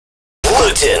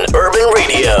Luton Urban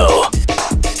Radio.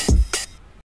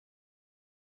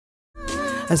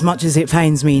 As much as it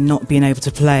pains me not being able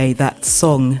to play that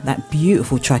song, that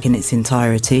beautiful track in its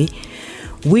entirety,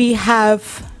 we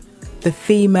have the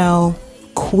female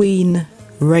Queen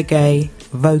reggae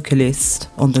vocalist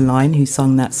on the line who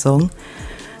sung that song.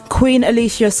 Queen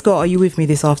Aleighcia Scott, are you with me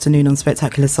this afternoon on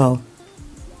Spectacular Soul?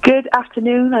 Good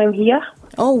afternoon, I'm here.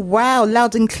 Oh wow,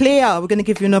 loud and clear. We're going to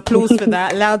give you an applause for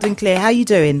that. Loud and clear. How are you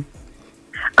doing?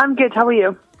 I'm good, how are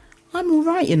you? I'm all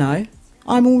right, you know.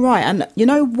 I'm all right. And you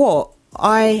know what?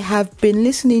 I have been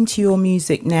listening to your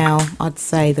music now, I'd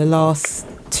say, the last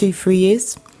 2-3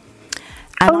 years.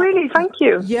 And really? Thank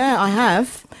you. Yeah, I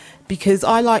have. Because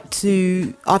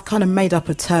I've kind of made up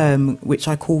a term which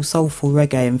I call soulful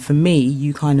reggae. And for me,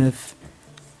 you kind of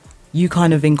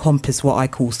encompass what I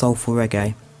call soulful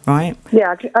reggae, right?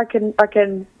 Yeah, I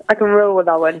can roll with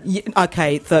that one. Yeah,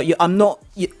 okay, so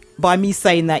by me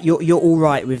saying that, you're all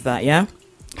right with that, yeah?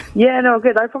 Yeah, no,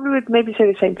 good. I probably would maybe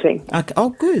say the same thing. Okay. Oh,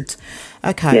 good.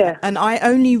 Okay. Yeah. And I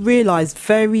only realised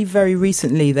very, very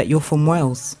recently that you're from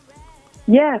Wales.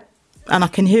 Yeah. And I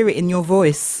can hear it in your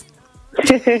voice.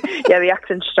 Yeah, the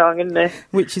accent's strong, isn't it?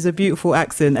 Which is a beautiful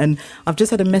accent. And I've just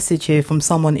had a message here from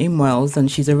someone in Wales, and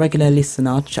she's a regular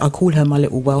listener. I call her my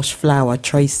little Welsh flower,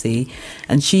 Tracy.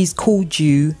 And she's called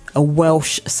you a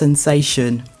Welsh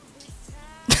sensation.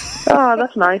 Oh,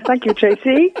 that's nice. Thank you,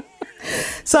 Tracy.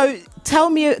 So tell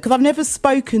me, because I've never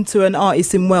spoken to an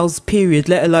artist in Wales, period,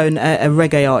 let alone a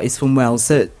reggae artist from Wales.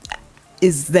 So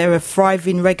is there a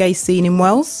thriving reggae scene in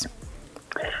Wales?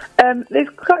 There's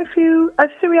quite a few.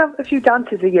 I'd say we have a few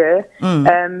dances a year.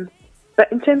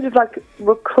 But in terms of like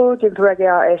recording for reggae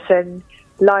artists and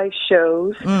live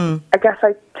shows, I guess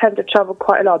I tend to travel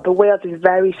quite a lot. But Wales is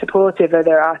very supportive of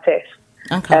their artists.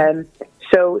 Okay.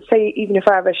 So, say even if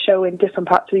I have a show in different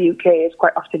parts of the UK, it's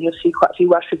quite often you'll see quite a few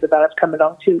Welsh people that have come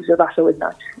along too. So that's always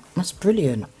nice. That's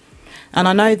brilliant. And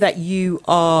I know that you've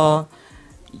got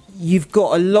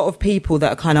a lot of people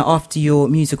that are kind of after your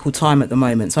musical time at the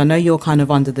moment. So I know you're kind of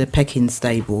under the Peckin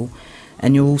stable,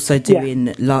 and you're also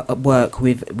doing work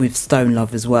with Stone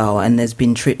Love as well. And there's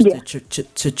been trips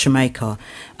to Jamaica.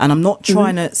 And I'm not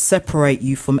trying to separate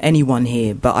you from anyone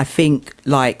here, but I think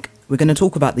we're going to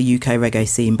talk about the UK reggae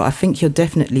scene, but I think you're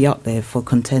definitely up there for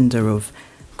contender of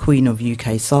Queen of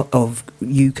UK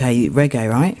reggae,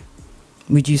 right?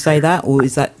 Would you say that, or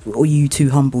are you too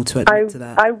humble to admit to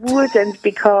that? I wouldn't,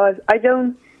 because I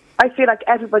feel like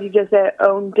everybody does their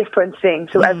own different thing,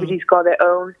 so everybody's got their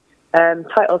own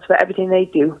titles for everything they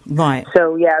do. Right.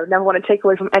 So yeah, I would never want to take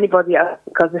away from anybody else,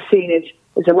 because the scene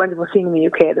is a wonderful scene in the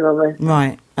UK at the moment.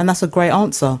 Right, and that's a great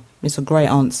answer. It's a great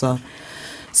answer.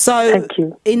 So, thank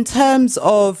you. In terms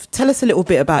of, tell us a little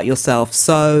bit about yourself.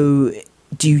 So,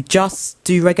 do you just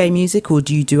do reggae music, or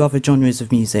do you do other genres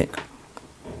of music?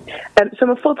 So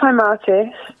I'm a full-time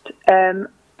artist.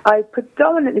 I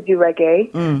predominantly do reggae,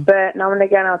 but now and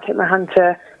again I'll take my hand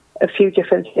to a few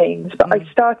different things. But I've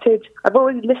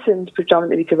always listened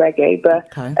predominantly to reggae,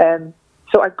 but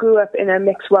so I grew up in a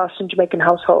mixed Welsh and Jamaican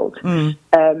household.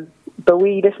 But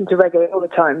we listened to reggae all the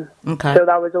time. Okay. So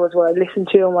that was always what I listened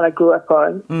to and what I grew up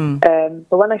on.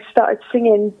 But when I started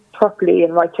singing properly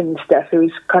and writing and stuff, it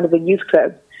was kind of a youth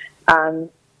club.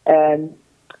 And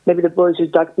maybe the boys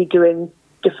would like be doing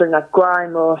different like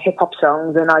grime or hip-hop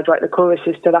songs, and I'd write the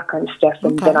choruses to that kind of stuff.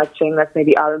 And then I'd sing like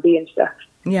maybe R&B and stuff.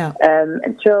 Yeah.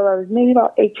 Until I was maybe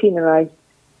about 18, and I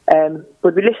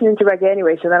would be listening to reggae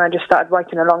anyway. So then I just started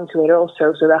writing along to it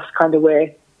also. So that's kind of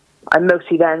where I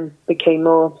mostly then became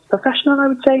more professional, I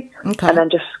would say, and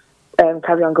then just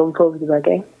carry on going forward with the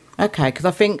reggae. Okay, because I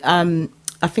think a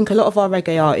lot of our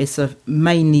reggae artists are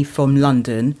mainly from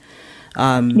London,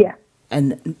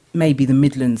 and maybe the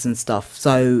Midlands and stuff.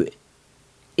 So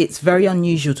it's very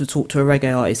unusual to talk to a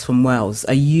reggae artist from Wales.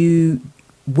 Are you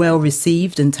well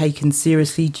received and taken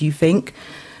seriously, do you think?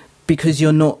 Because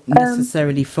you're not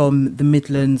necessarily from the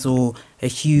Midlands or a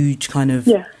huge kind of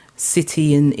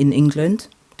city in England?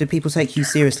 Do people take you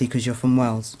seriously because you're from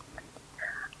Wales?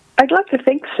 I'd like to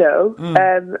think so.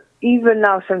 Even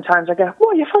now, sometimes I go,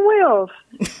 "Oh, you're from Wales?"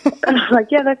 And I'm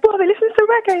like, "Yeah." They're like, "Oh, they listen to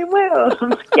reggae in Wales."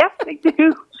 I'm like, "Yes, they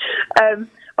do."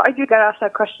 But I do get asked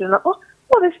that question, like, "Oh,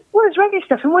 what is reggae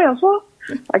stuff in Wales?" What?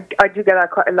 I do get that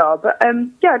quite a lot. But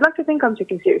yeah, I'd like to think I'm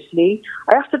taken seriously.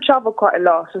 I have to travel quite a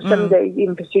lot, so some days,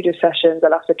 even for studio sessions,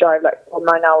 I'll have to drive like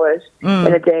 9 hours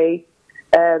in a day.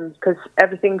 Because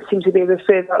everything seems to be a bit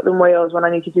further out than Wales when I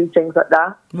need to do things like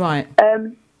that. Right.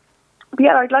 But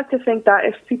yeah, I'd like to think that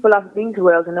if people haven't been to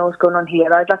Wales and know what's going on here,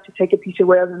 I'd like to take a piece of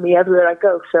Wales with me everywhere I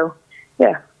go. So,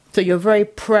 yeah. So you're a very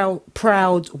proud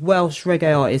Welsh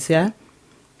reggae artist, yeah?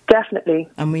 Definitely.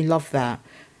 And we love that.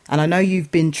 And I know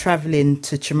you've been travelling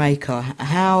to Jamaica.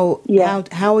 How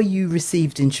are you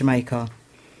received in Jamaica?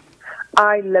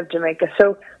 I love Jamaica.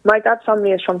 So my dad's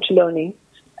family is from Chiloni,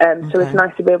 so it's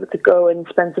nice to be able to go and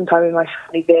spend some time with my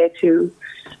family there too.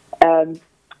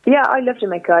 Yeah, I love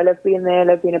Jamaica. I love being there. I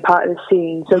love being a part of the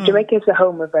scene. So Jamaica is the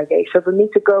home of reggae. So for me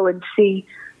to go and see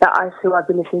that artists who I've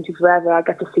been listening to forever, I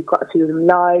get to see quite a few of them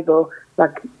live, or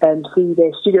like see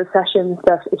their studio sessions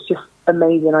stuff. It's just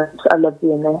amazing. I love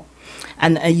being there.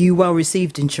 And are you well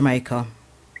received in Jamaica?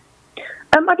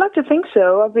 I'd like to think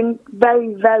so. I've been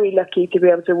very, very lucky to be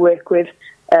able to work with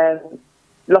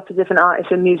lots of different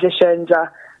artists and musicians.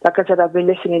 Like I said, I've been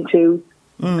listening to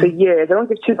for years. I don't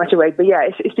give too much away, but yeah,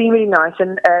 it's been really nice.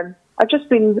 And I've just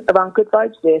been around good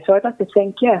vibes there. So I'd like to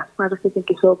think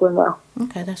it's all going well.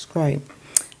 Okay, that's great.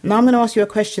 Now I'm going to ask you a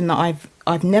question that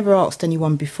I've never asked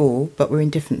anyone before, but we're in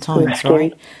different times,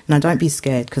 right? Now don't be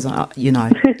scared, because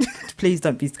please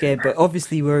don't be scared. But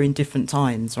obviously we're in different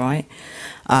times, right?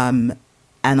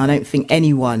 And I don't think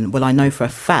anyone, well, I know for a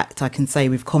fact, I can say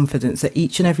with confidence that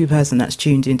each and every person that's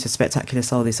tuned into Spectacular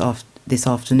Soul this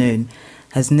afternoon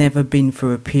has never been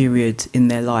through a period in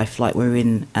their life like we're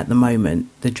in at the moment,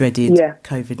 the dreaded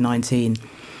COVID-19.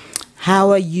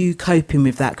 How are you coping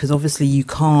with that? Because obviously you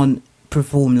can't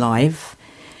perform live.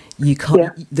 You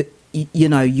can't,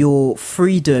 your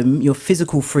freedom, your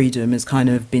physical freedom has kind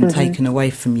of been taken away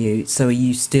from you. So are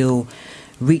you still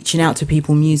reaching out to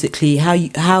people musically? How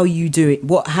you do it?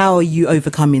 How are you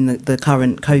overcoming the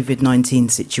current COVID-19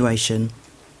 situation?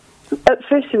 At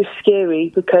first it was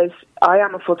scary because I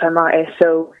am a full-time artist,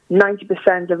 so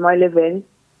 90% of my living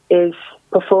is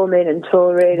performing and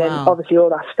touring, and obviously all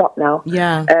that stopped now.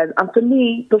 Yeah. And for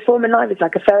me, performing live is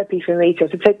like a therapy for me. So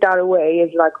to take that away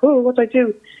is like, oh, what do I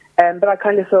do? But I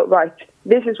kind of thought, right,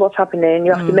 this is what's happening.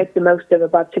 You have to make the most of a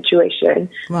bad situation.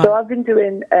 Right. So I've been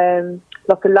doing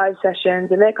lots of live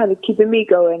sessions, and they're kind of keeping me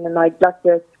going, and I'd like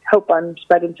to hope I'm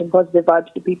spreading some positive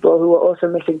vibes to people who are also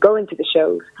missing going to the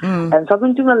shows. And so I've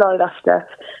been doing a lot of that stuff.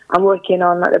 I'm working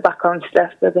on like the background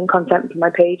stuff, building content for my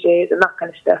pages and that kind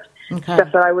of stuff.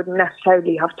 Stuff that I wouldn't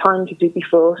necessarily have time to do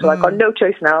before. So I've got no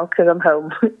choice now because I'm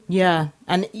home. Yeah.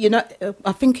 And,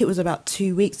 I think it was about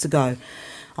 2 weeks ago,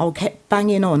 I kept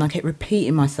banging on. I kept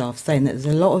repeating myself, saying that there's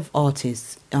a lot of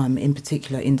artists, in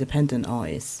particular independent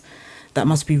artists, that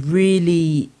must be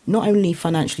really not only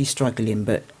financially struggling,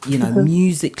 but,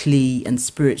 musically and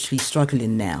spiritually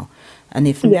struggling now. And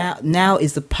if now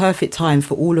is the perfect time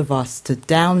for all of us to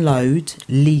download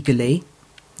legally,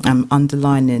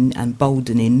 underlining and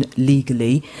boldening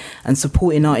legally, and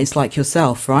supporting artists like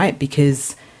yourself, right?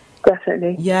 Because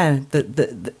definitely,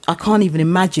 I can't even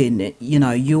imagine,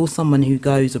 you're someone who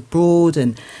goes abroad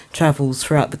and travels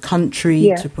throughout the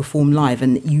country to perform live,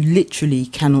 and you literally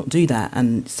cannot do that.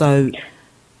 And so,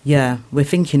 we're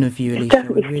thinking of you, Aleighcia. It's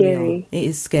definitely scary. It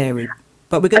is scary.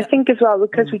 But I think as well,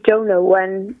 because we don't know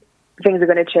when things are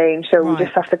going to change, so we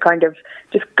just have to kind of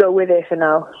just go with it for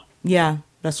now. Yeah,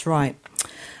 that's right.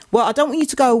 Well, I don't want you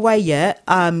to go away yet,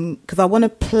 because I want to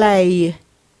play,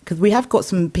 because we have got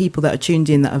some people that are tuned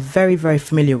in that are very, very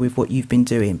familiar with what you've been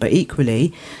doing, but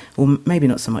equally, or maybe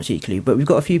not so much equally, but we've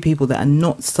got a few people that are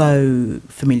not so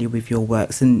familiar with your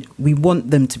works, and we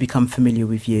want them to become familiar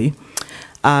with you.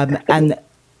 And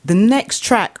the next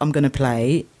track I'm going to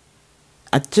play,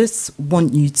 I just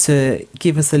want you to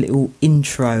give us a little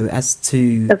intro as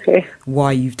to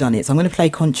why you've done it. So I'm going to play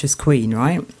Conscious Queen,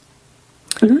 right?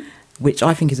 Which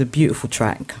I think is a beautiful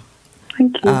track.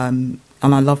 Thank you.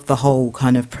 And I love the whole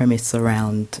kind of premise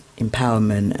around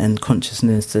empowerment and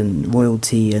consciousness and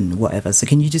royalty and whatever. So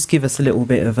can you just give us a little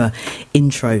bit of a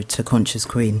intro to Conscious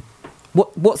Queen?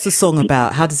 What's the song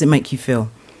about? How does it make you feel?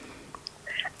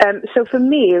 So for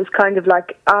me, it was kind of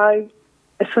like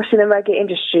especially in the reggae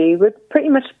industry, with pretty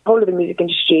much the whole of the music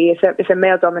industry, it's a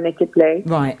male-dominated place.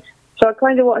 Right. So I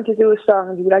kind of wanted to do a song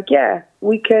and be like,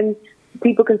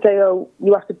 people can say, oh,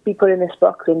 you have to be put in this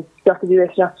box and you have to do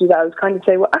this, you have to do that. I was kind of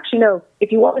say, well, actually, no,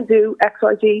 if you want to do X,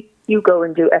 Y, Z, you go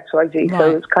and do X, Y, Z. Right.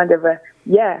 So it's kind of a,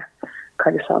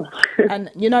 kind of song.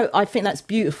 And, I think that's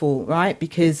beautiful, right?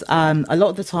 Because a lot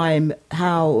of the time,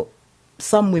 how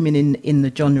some women in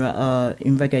the genre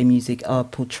in reggae music are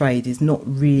portrayed is not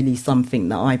really something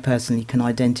that I personally can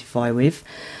identify with.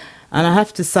 And I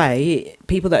have to say,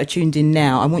 people that are tuned in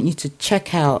now, I want you to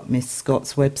check out Miss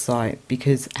Scott's website,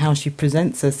 because how she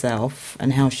presents herself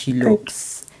and how she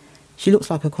looks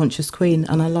like a conscious queen,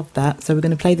 and I love that. So we're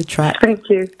going to play the track. Thank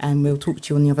you. And we'll talk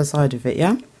to you on the other side of it,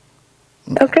 yeah?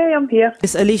 Okay, I'm here.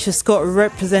 It's Aleighcia Scott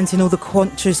representing all the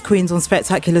conscious queens on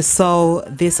Spectacular Soul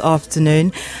this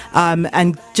afternoon,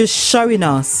 and just showing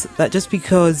us that just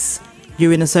because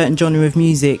you're in a certain genre of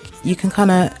music, you can kind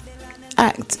of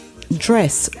act,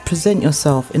 dress, present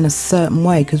yourself in a certain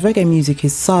way, because reggae music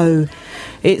is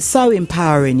it's so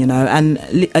empowering, you know. And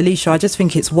Aleighcia, I just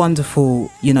think it's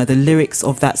wonderful, you know, the lyrics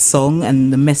of that song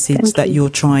and the message that you're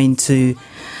trying to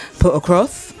put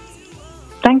across.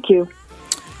 Thank you.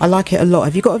 I like it a lot.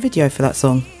 Have you got a video for that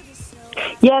song?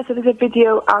 Yeah, so there's a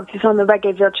video out. It's on the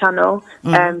Reggaeville channel.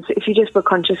 So if you just put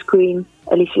Conscious Queen,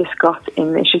 Aleighcia Scott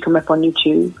in, it should come up on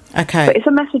YouTube. Okay. But it's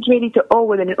a message really to all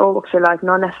women in all walks of life,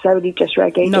 not necessarily just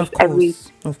reggae, No, just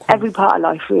every part of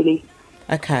life, really.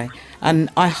 Okay. And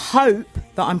I hope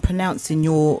that I'm pronouncing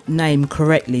your name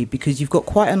correctly, because you've got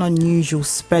quite an unusual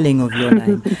spelling of your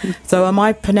name. So am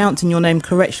I pronouncing your name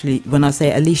correctly when I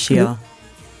say Aleighcia?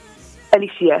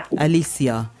 Aleighcia.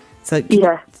 Aleighcia. So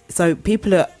Yeah. So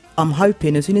people are, I'm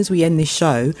hoping as soon as we end this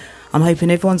show, I'm hoping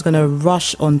everyone's going to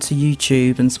rush onto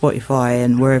YouTube and Spotify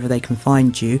and wherever they can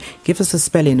find you. Give us a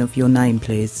spelling of your name,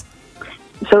 please.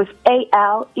 So it's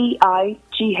Aleighcia.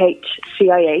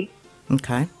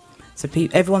 Okay. So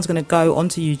everyone's going to go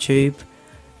onto YouTube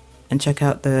and check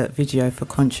out the video for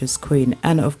Conscious Queen.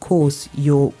 And, of course,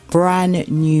 your brand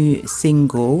new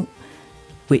single,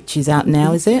 which is out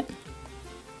now, is it?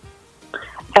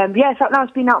 Yeah, it's out now.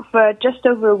 It's been out for just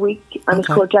over a week, and it's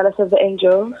called Jealous of the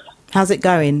Angels. How's it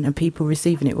going? Are people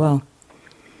receiving it well?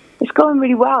 It's going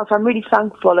really well, so I'm really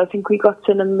thankful. I think we got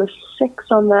to number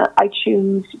 6 on the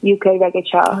iTunes UK reggae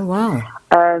chart. Oh, wow.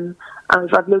 And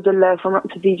we've had loads of love from up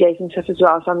to DJs and stuff as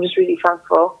well, so I'm just really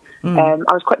thankful. I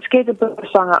was quite scared to put the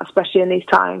song out, especially in these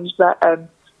times, but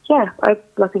yeah, I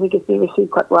think it's been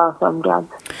received quite well, so I'm glad.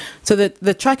 So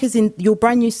the track is in, your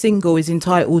brand new single is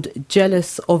entitled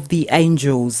Jealous of the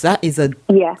Angels. That is a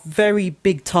very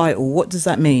big title. What does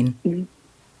that mean?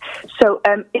 So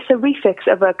it's a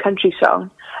refix of a country song,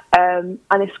 and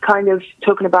it's kind of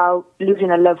talking about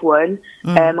losing a loved one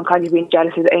and kind of being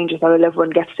jealous of the angels, how a loved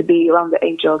one gets to be around the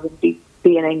angels and be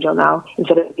an angel now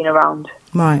instead of being around.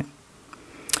 Right.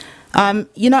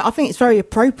 You know, I think it's very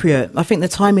appropriate. I think the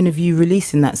timing of you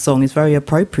releasing that song is very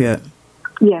appropriate.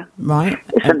 Yeah. Right.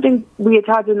 It's something we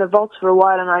had in the vaults for a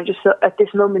while, and I just, at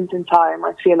this moment in time,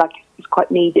 I feel like it's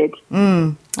quite needed.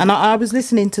 And I was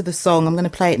listening to the song. I'm going to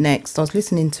play it next. I was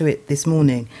listening to it this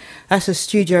morning. That's a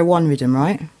Studio One rhythm,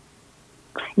 right?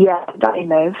 Yeah, that I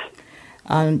know.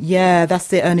 Yeah, that's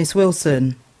the Ernest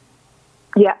Wilson.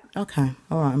 Yeah. Okay.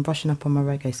 All right. I'm brushing up on my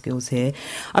reggae skills here.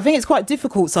 I think it's quite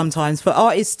difficult sometimes for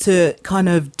artists to kind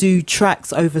of do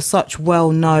tracks over such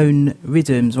well-known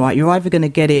rhythms, right? You're either going to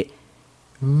get it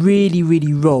really,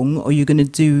 really wrong, or you're going to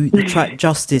do the track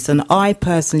justice. And I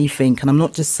personally think, and I'm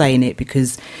not just saying it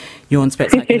because you're on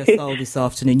Spectacular Soul this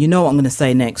afternoon, you know what I'm going to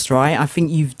say next, right? I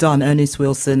think you've done Ernest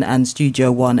Wilson and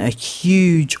Studio One a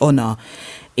huge honour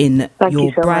in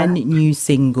your brand new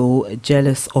single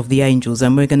Jealous of the Angels,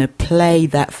 and we're going to play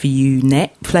that for you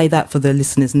play that for the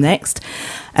listeners next.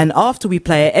 And after we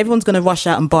play it, everyone's going to rush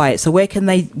out and buy it. So where can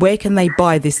they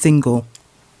buy this single?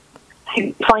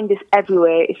 You can find this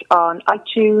everywhere. It's on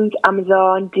iTunes,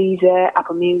 Amazon, Deezer,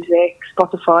 Apple Music,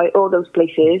 Spotify, all those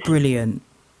places. Brilliant.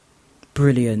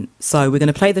 So we're going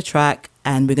to play the track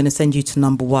and we're going to send you to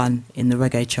number 1 in the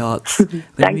reggae charts.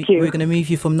 Thank you. We're going to move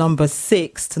you from number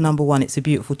 6 to number 1. It's a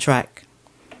beautiful track.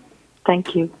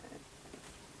 Thank you.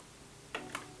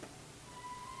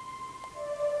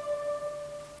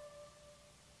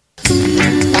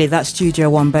 That Studio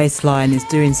One bass line is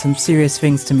doing some serious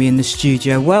things to me in the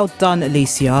studio. Well done,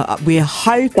 Aleighcia.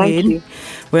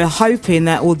 We're hoping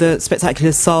that all the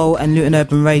Spectacular Soul and Luton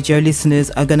Urban Radio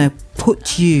listeners are going to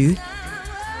put you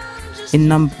in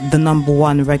the number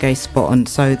 1 reggae spot on,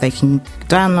 so they can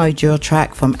download your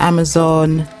track from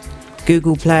Amazon,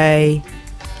 Google Play,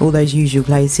 all those usual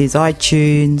places,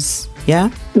 iTunes. Yeah?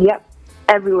 Yep,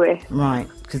 everywhere. Right.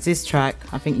 Because this track,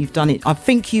 I think you've done it. I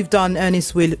think you've done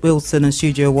Ernest Wilson and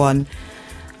Studio One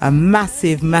a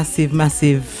massive.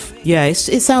 Yeah, it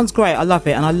sounds great. I love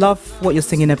it, and I love what you're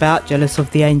singing about, Jealous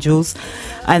of the Angels.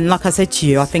 And like I said to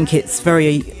you, I think it's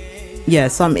very,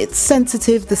 it's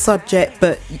sensitive, the subject,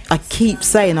 but I keep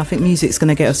saying I think music's going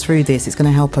to get us through this. It's going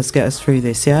to help us get us through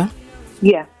this. Yeah.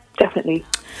 Yeah, definitely.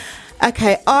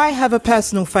 Okay, I have a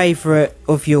personal favourite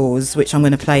of yours, which I'm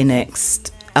going to play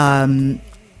next.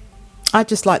 I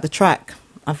just like the track.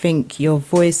 I think your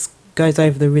voice goes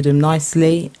over the rhythm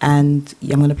nicely, and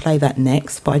I'm going to play that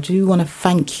next. But I do want to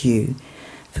thank you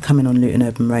for coming on Luton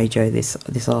Urban Radio this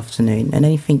afternoon. And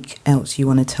anything else you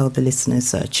want to tell the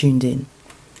listeners that are tuned in?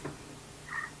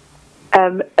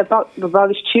 About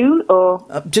this tune,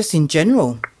 or just in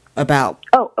general about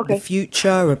the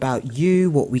future, about you,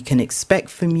 what we can expect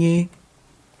from you.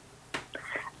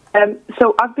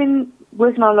 So I've been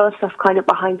working on a lot of stuff kind of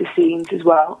behind the scenes as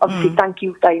well. Obviously, thank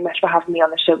you very much for having me on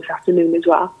the show this afternoon as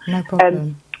well. No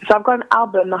problem. So I've got an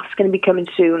album that's going to be coming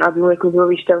soon. I've been working with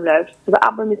Rory Stone Love. So the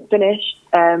album is finished.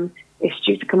 It's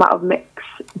due to come out of mix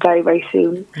very, very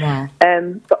soon. Wow.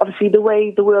 But obviously, the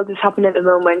way the world is happening at the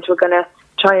moment, we're going to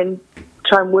try and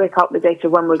work out the date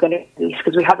of when we're going to release,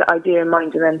 because we had the idea in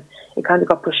mind and then it kind of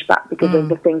got pushed back because of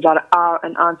the things that are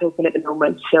and aren't open at the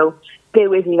moment. So bear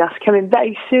with me, that's coming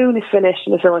very soon. It's finished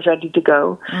and it's almost ready to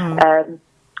go.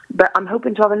 But I'm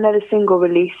hoping to have another single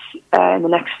release in the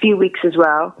next few weeks as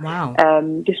well. Wow.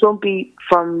 This won't be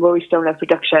from Rory Stone Love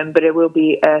production, but it will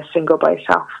be a single by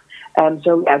itself.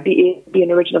 So yeah, be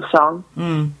an original song.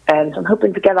 So I'm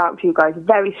hoping to get out to you guys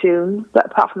very soon. But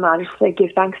apart from that, I just say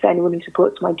give thanks to anyone who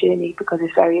supports my journey, because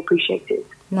it's very appreciated.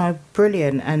 No,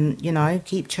 brilliant. And, you know,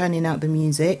 keep churning out the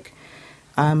music.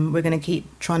 We're going to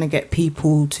keep trying to get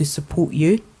people to support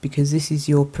you, because this is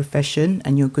your profession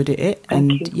and you're good at it.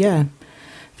 Thank you.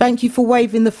 Thank you for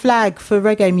waving the flag for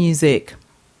reggae music.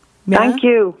 Yeah? Thank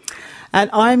you. And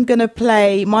I'm going to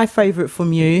play my favourite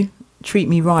from you, Treat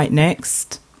Me Right,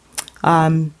 next.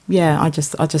 I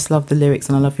just love the lyrics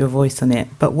and I love your voice on it.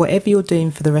 But whatever you're doing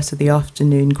for the rest of the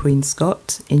afternoon, Queen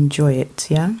Scott, enjoy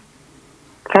it, yeah?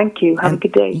 Thank you. Have a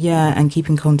good day. Yeah, and keep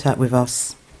in contact with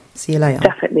us. See you later.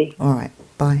 Definitely. All right,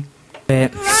 bye.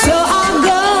 So I'll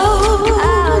go.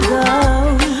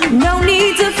 No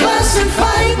need to fuss and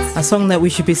fight. A song that we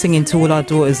should be singing to all our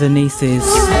daughters and nieces.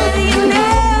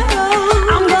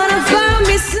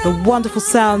 The wonderful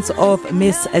sounds of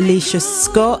Miss Aleighcia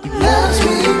Scott.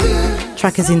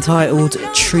 Track is entitled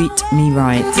Treat Me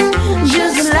Right.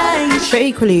 But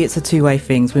equally, it's a two-way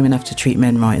thing. Women have to treat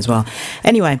men right as well.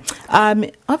 Anyway,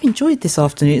 I've enjoyed this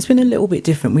afternoon. It's been a little bit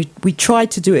different. We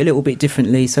tried to do it a little bit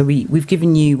differently. So we've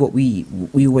given you what we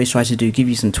always try to do, give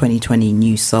you some 2020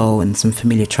 new soul and some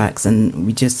familiar tracks. And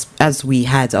we just, as we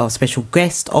had our special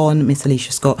guest on, Miss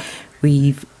Aleighcia Scott,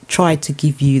 we've tried to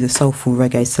give you the soulful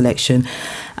reggae selection.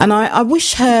 And I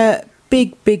wish her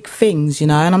big things, you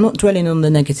know, and I'm not dwelling on the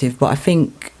negative, but I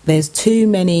think there's too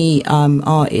many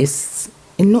artists,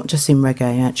 not just in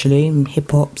reggae actually, in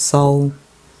hip-hop, soul,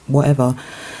 whatever,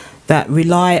 that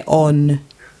rely on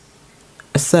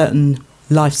a certain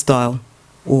lifestyle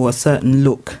or a certain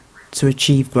look to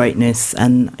achieve greatness,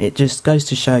 and it just goes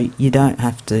to show you don't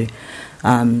have to.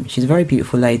 She's a very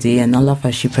beautiful lady and I love how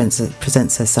she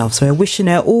presents herself, so we're wishing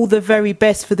her all the very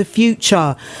best for the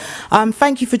future.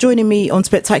 Thank you for joining me on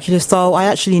Spectacular Style. I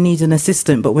actually need an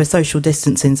assistant, but we're social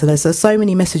distancing, so there's so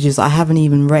many messages I haven't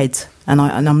even read, and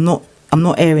I'm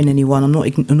not airing anyone, I'm not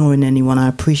ignoring anyone. I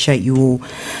appreciate you all.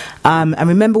 And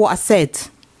remember what I said,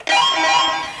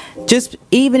 just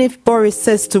even if Boris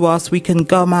says to us we can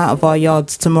come out of our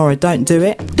yards tomorrow, don't do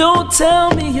it. Don't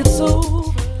tell me it's over.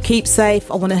 Keep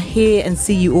safe. I want to hear and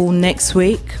see you all next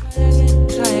week.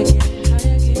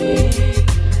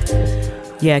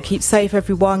 Yeah, keep safe,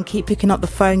 everyone. Keep picking up the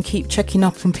phone. Keep checking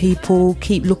up on people.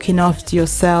 Keep looking after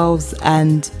yourselves.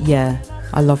 And yeah,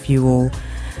 I love you all.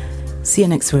 See you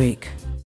next week.